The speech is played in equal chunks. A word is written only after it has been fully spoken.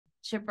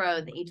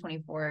Shipra, the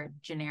A24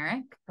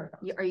 generic.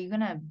 Are you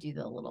gonna do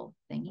the little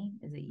thingy?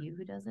 Is it you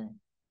who does it?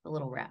 The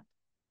little rap.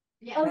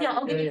 Yeah. Oh yeah,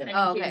 I'll give you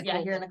Oh, okay, yeah,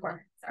 cool. here in the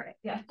corner. Sorry.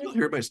 Yeah. You'll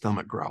hear my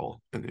stomach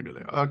growl, and they'll be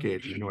like, "Okay,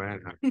 you know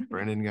what?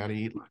 Brendan got to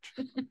eat lunch."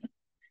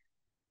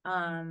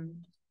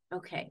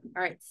 Okay.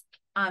 All right.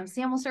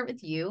 Sam, we'll start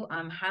with you.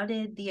 How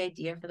did the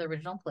idea for the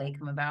original play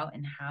come about,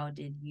 and how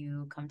did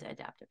you come to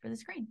adapt it for the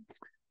screen?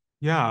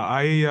 Yeah,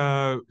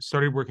 I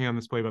started working on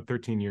this play about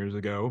 13 years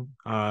ago.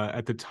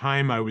 At the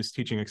time, I was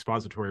teaching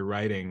expository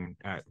writing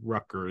at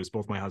Rutgers.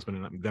 Both my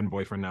husband and then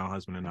boyfriend, now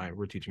husband, and I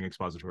were teaching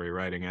expository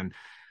writing, and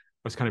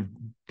I was kind of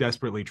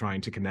desperately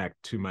trying to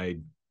connect to my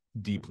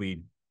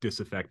deeply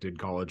disaffected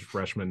college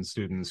freshman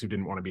students who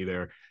didn't want to be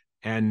there.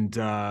 And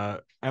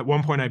at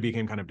one point, I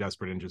became kind of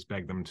desperate and just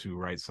begged them to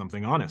write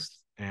something honest.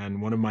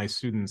 And one of my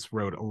students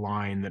wrote a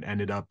line that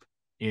ended up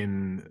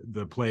in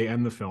the play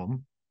and the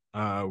film,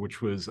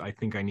 which was, "I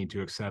think I need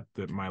to accept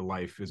that my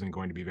life isn't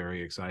going to be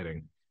very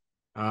exciting."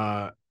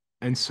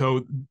 And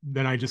so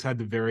then I just had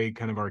the very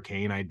kind of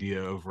arcane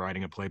idea of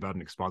writing a play about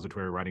an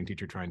expository writing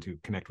teacher trying to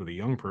connect with a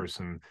young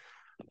person.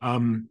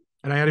 And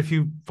I had a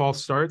few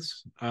false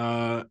starts,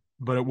 but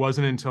it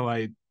wasn't until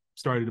I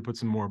started to put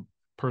some more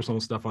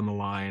personal stuff on the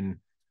line,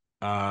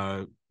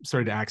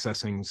 started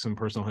accessing some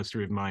personal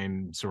history of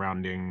mine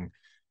surrounding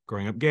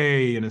growing up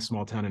gay in a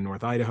small town in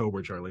North Idaho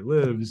where Charlie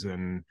lives,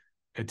 and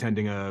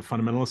attending a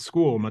fundamentalist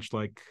school, much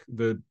like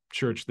the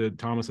church that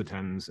Thomas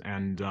attends,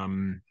 and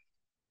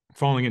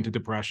falling into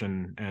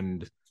depression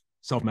and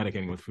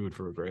self-medicating with food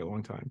for a very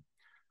long time.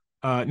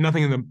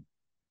 Nothing in the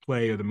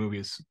play or the movie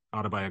is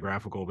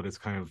autobiographical, but it's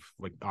kind of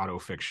like auto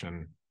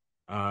fiction.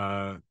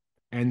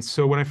 And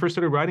so when I first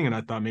started writing it,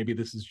 I thought maybe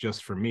this is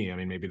just for me. I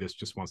mean, maybe this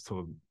just wants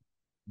to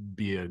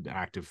be an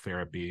active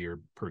therapy or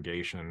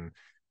purgation.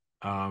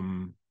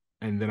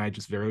 And then I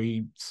just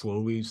very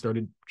slowly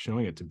started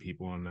showing it to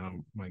people, and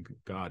now, my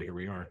God, here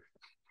we are.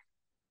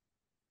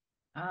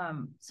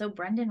 So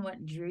Brendan,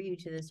 what drew you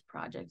to this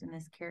project and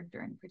this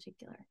character in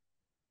particular?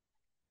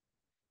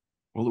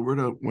 Well, the word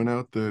went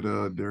out that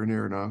Darren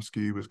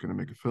Aronofsky was going to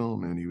make a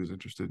film, and he was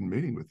interested in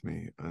meeting with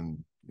me.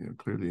 And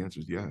clearly the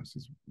answer is yes.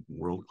 He's a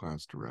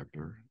world-class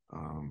director.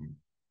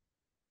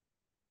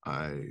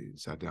 I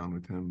sat down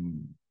with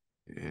him,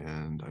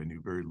 and I knew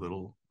very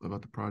little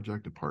about the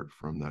project, apart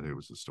from that it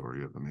was the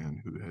story of a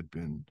man who had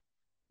been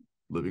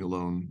living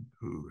alone,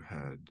 who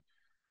had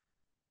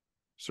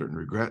certain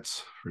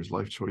regrets for his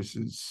life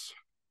choices,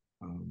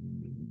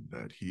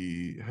 that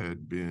he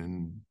had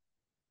been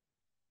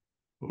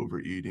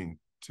overeating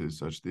to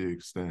such the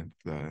extent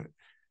that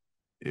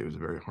it was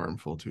very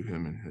harmful to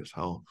him and his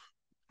health.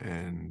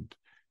 And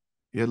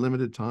he had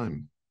limited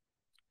time,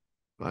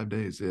 5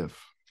 days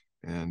if,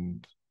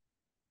 and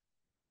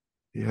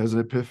he has an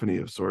epiphany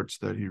of sorts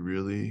that he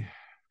really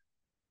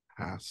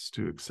has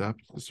to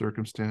accept the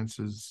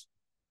circumstances.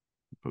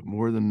 But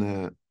more than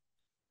that,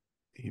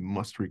 he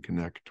must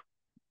reconnect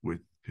with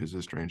his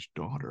estranged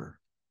daughter.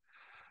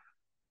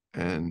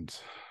 And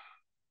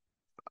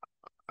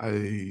I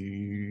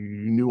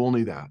knew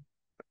only that.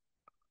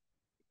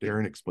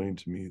 Darren explained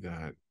to me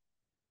that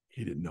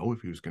he didn't know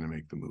if he was going to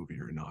make the movie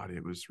or not.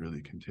 It was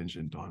really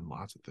contingent on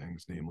lots of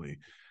things, namely,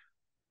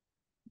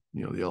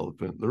 the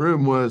elephant in the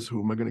room was,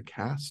 who am I going to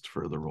cast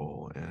for the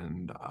role?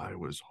 And I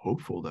was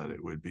hopeful that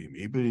it would be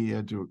me, but he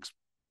had to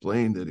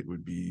explain that it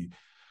would be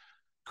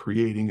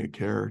creating a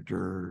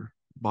character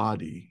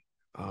body,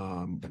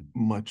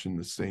 much in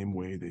the same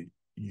way that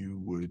you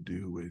would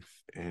do with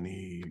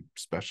any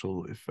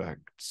special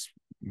effects,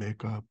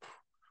 makeup,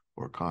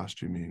 or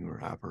costuming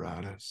or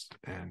apparatus,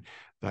 and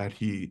that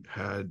he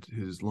had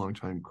his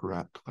longtime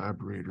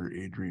collaborator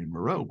Adrian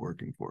Moreau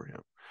working for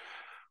him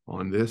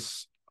on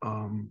this,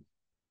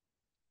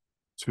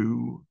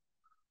 to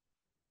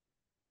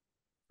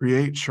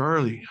create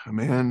Charlie, a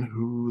man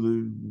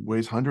who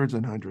weighs hundreds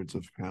and hundreds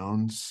of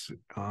pounds,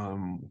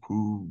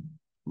 who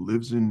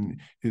lives in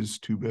his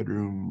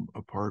 2-bedroom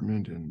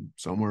apartment in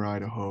somewhere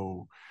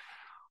Idaho,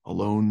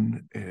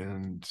 alone,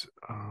 and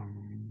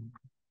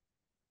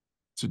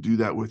to do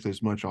that with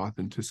as much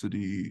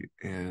authenticity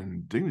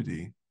and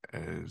dignity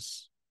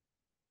as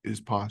is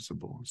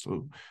possible.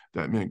 So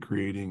that meant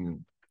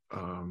creating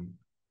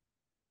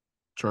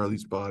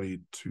Charlie's body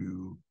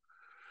to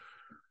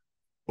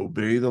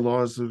obey the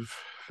laws of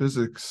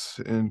physics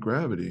and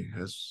gravity,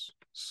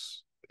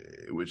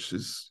 which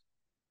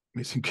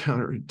may seem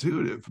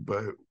counterintuitive,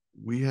 but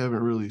we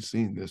haven't really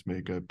seen this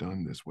makeup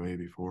done this way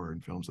before in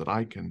films that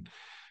I can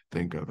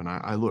think of. And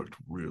I looked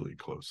really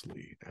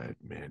closely at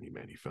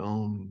many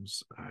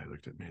films. I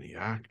looked at many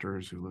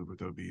actors who live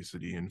with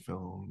obesity in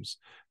films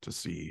to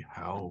see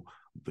how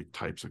the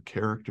types of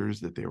characters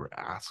that they were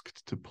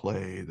asked to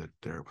play,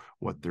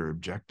 what their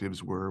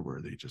objectives were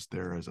they just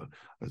there as a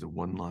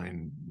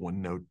one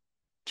note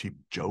cheap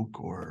joke,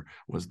 or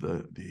was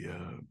the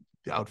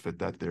outfit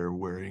that they're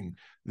wearing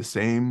the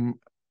same?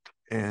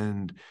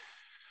 And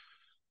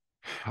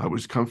I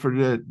was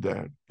comforted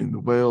that in The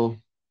Whale,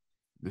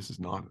 this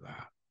is not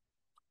that.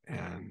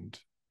 And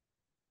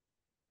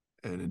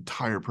an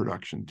entire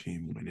production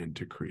team went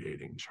into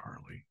creating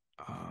Charlie.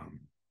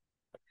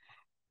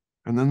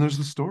 And then there's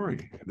the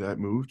story that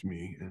moved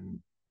me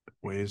in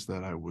ways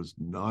that I was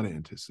not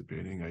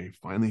anticipating. I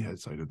finally had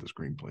sight of the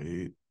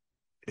screenplay.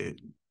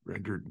 It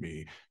rendered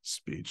me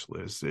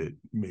speechless. It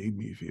made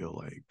me feel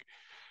like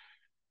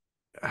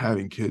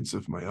having kids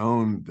of my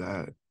own,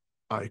 that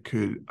I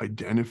could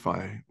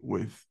identify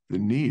with the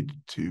need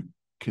to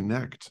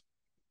connect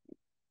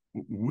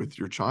with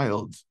your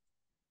child,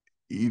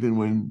 even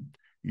when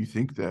you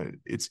think that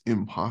it's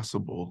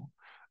impossible,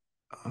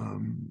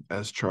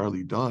 as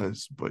Charlie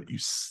does, but you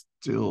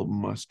still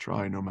must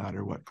try no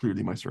matter what.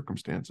 Clearly, my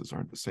circumstances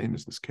aren't the same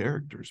as this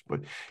character's,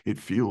 but it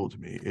fueled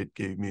me. It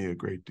gave me a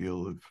great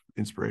deal of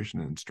inspiration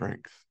and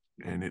strength,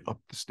 and it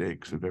upped the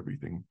stakes of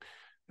everything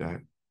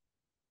that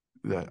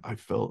I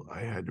felt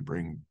I had to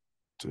bring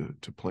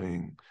to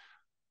playing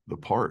the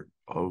part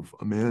of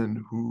a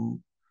man who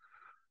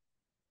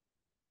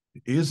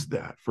is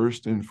that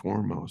first and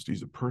foremost.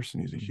 He's a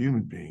person, he's a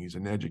human being, he's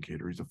an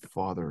educator, he's a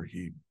father,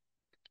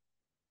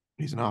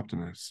 he's an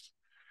optimist.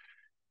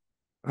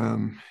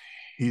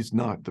 He's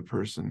not the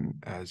person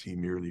as he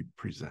merely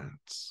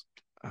presents.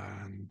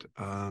 And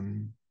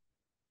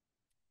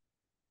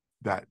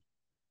that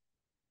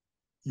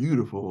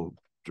beautiful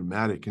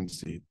dramatic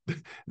conceit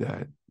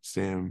that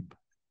Sam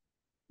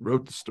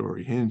wrote the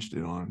story hinged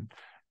it on,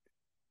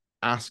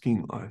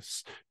 asking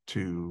us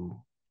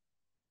to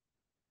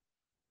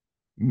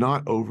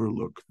not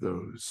overlook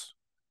those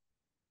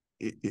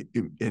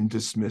and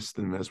dismiss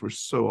them as we're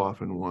so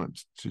often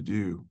want to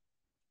do,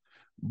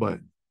 but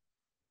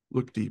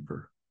look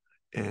deeper.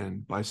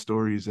 And by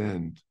story's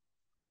end,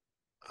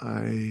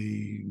 I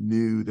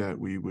knew that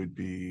we would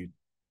be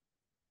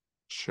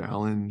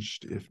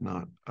challenged, if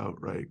not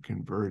outright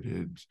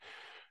converted,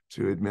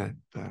 to admit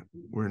that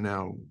we're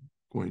now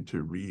going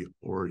to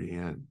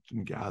reorient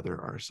and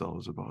gather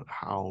ourselves about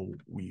how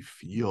we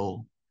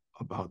feel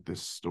about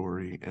this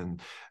story and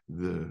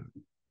the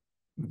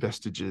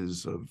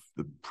vestiges of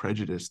the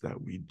prejudice that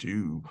we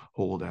do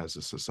hold as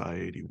a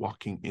society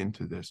walking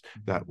into this,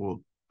 that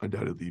will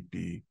undoubtedly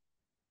be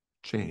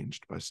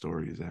changed by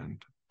story's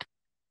end.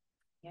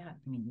 Yeah,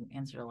 I mean, you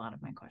answered a lot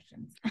of my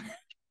questions.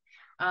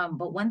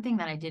 But one thing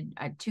that I did,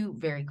 two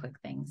very quick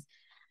things.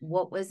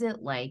 What was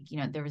it like?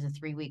 There was a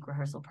 3-week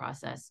rehearsal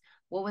process.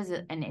 What was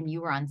it? And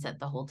you were on set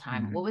the whole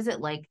time. Mm-hmm. What was it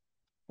like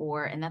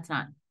and that's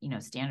not,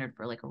 standard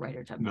for like a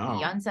writer to be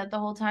No. on set the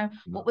whole time.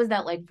 No. What was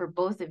that like for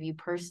both of you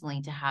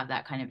personally to have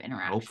that kind of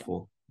interaction?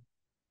 Helpful.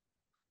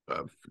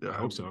 I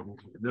hope so.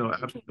 No,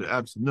 absolutely.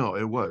 No,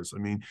 it was. I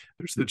mean,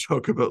 there's the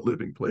joke about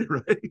living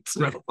playwrights,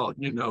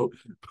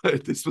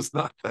 but this was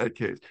not that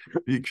case,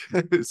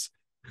 because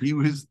he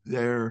was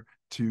there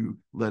to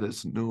let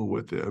us know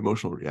what the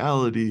emotional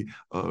reality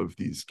of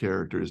these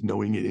characters,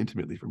 knowing it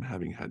intimately from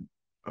having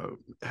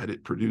had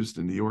it produced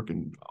in New York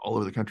and all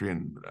over the country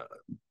and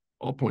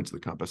all points of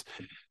the compass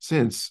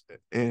since,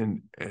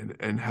 and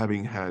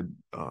having had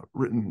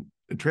written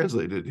and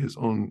translated his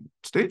own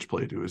stage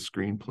play to his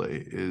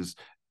screenplay, is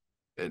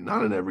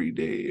not an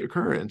everyday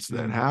occurrence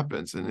that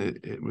happens, and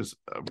it was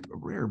a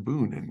rare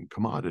boon and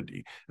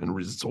commodity and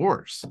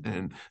resource.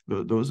 And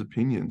those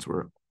opinions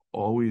were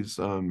always,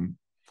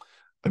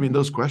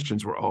 those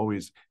questions were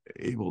always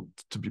able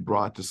to be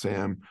brought to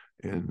Sam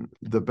in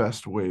the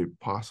best way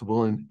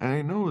possible. And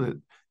I know that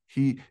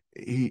he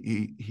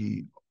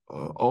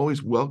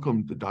always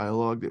welcomed the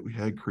dialogue that we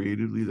had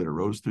creatively that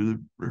arose through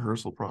the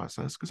rehearsal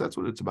process, because that's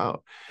what it's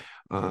about.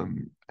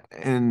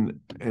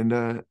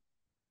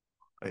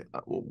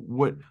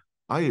 What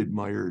I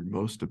admired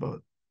most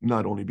about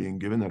not only being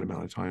given that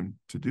amount of time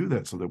to do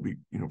that, so that we,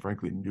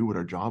 frankly, knew what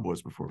our job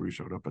was before we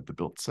showed up at the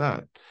built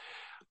set,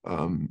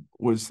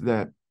 was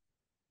that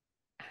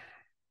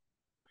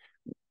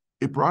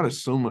it brought us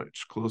so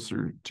much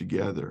closer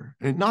together.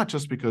 And not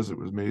just because it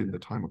was made in the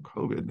time of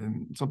COVID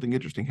and something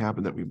interesting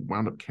happened that we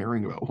wound up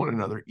caring about one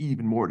another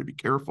even more, to be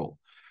careful,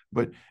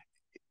 but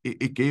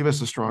it gave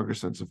us a stronger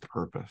sense of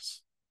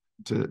purpose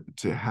to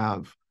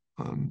have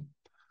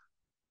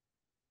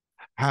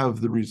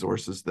the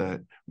resources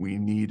that we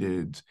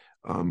needed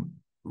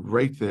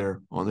right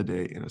there on the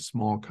day in a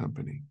small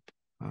company.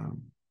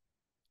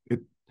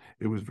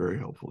 It was very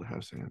helpful to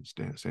have Sam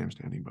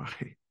standing by.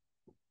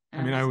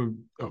 I mean, I would.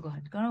 Oh, go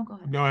ahead. Go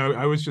ahead. No,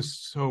 I was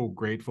just so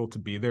grateful to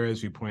be there,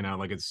 as you point out.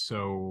 Like, it's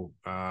so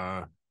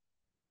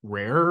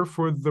rare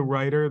for the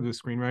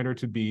screenwriter,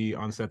 to be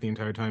on set the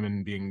entire time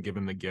and being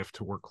given the gift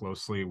to work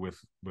closely with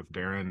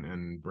Darren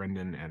and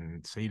Brendan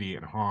and Sadie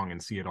and Hong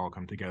and see it all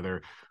come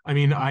together. I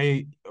mean,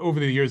 over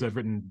the years I've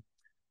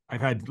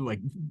had like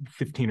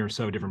 15 or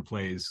so different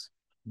plays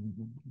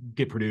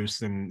get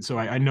produced, and so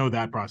I know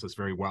that process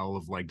very well,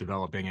 of like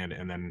developing it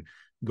and then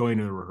going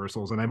to the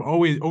rehearsals. And I've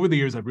always, over the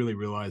years, I've really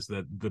realized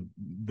that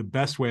the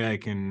best way I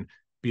can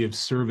be of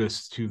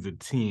service to the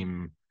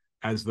team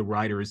as the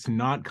writer is to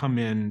not come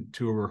in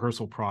to a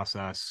rehearsal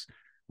process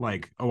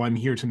like, oh, I'm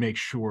here to make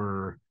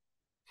sure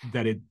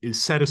that it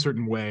is set a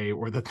certain way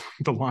or that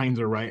the lines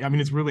are right. I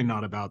mean, it's really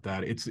not about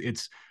that.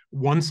 It's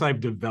once I've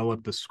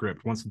developed the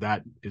script, once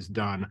that is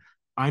done,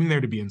 I'm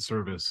there to be in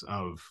service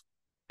of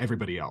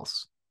everybody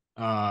else.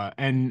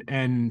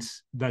 And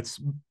that's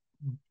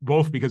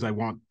both because I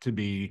want to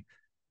be,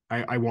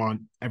 I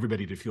want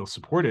everybody to feel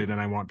supported, and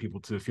I want people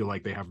to feel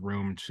like they have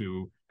room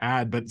to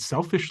add, but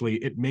selfishly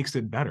it makes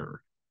it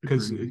better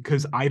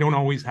because I don't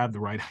always have the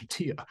right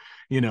idea,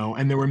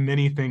 and there were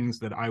many things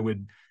that I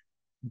would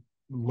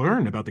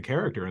learn about the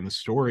character and the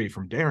story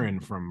from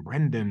Darren, from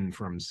Brendan,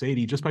 from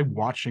Sadie, just by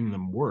watching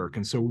them work.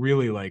 And so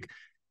really, like,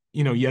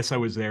 yes, I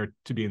was there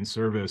to be in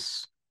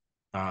service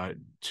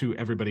to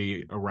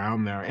everybody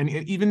around there, and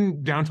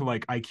even down to,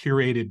 like, I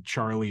curated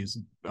Charlie's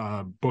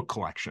book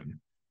collection.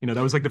 That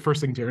was like the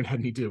first thing Darren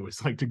had me do,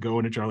 was like to go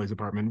into Charlie's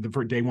apartment the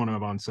first day one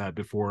of on set,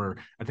 before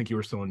I think you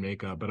were still in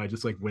makeup, but I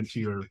just like went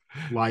to your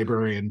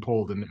library and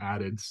pulled and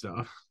added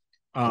stuff.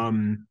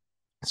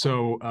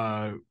 So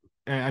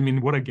I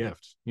mean, what a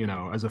gift,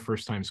 as a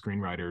first-time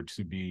screenwriter,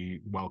 to be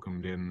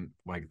welcomed in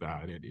like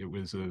that. It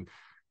was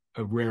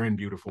a rare and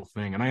beautiful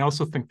thing. And I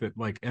also think that,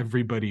 like,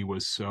 everybody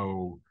was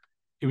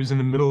it was in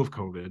the middle of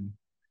COVID.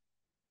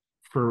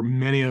 For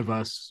many of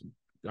us,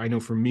 I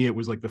know for me, it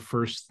was like the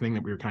first thing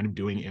that we were kind of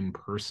doing in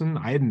person.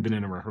 I hadn't been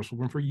in a rehearsal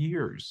room for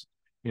years,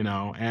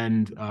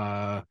 and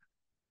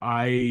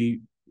I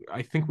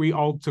think we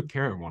all took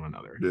care of one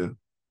another.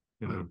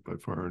 Yeah, by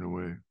far and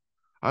away.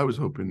 I was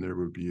hoping there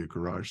would be a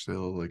garage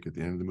sale like at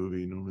the end of the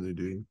movie, normally they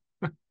do.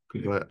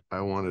 But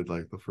I wanted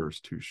like the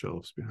first 2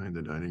 shelves behind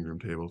the dining room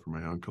table for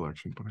my own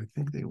collection, but I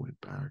think they went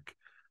back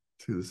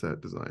to the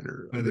set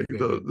designer. I think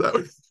that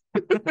was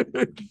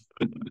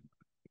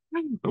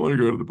I want to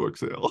go to the book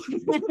sale.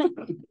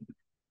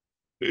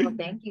 Well,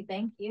 thank you.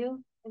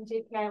 And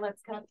JPI,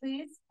 let's cut,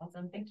 please.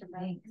 Awesome. Thanks for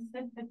playing.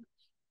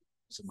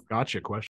 Some gotcha question.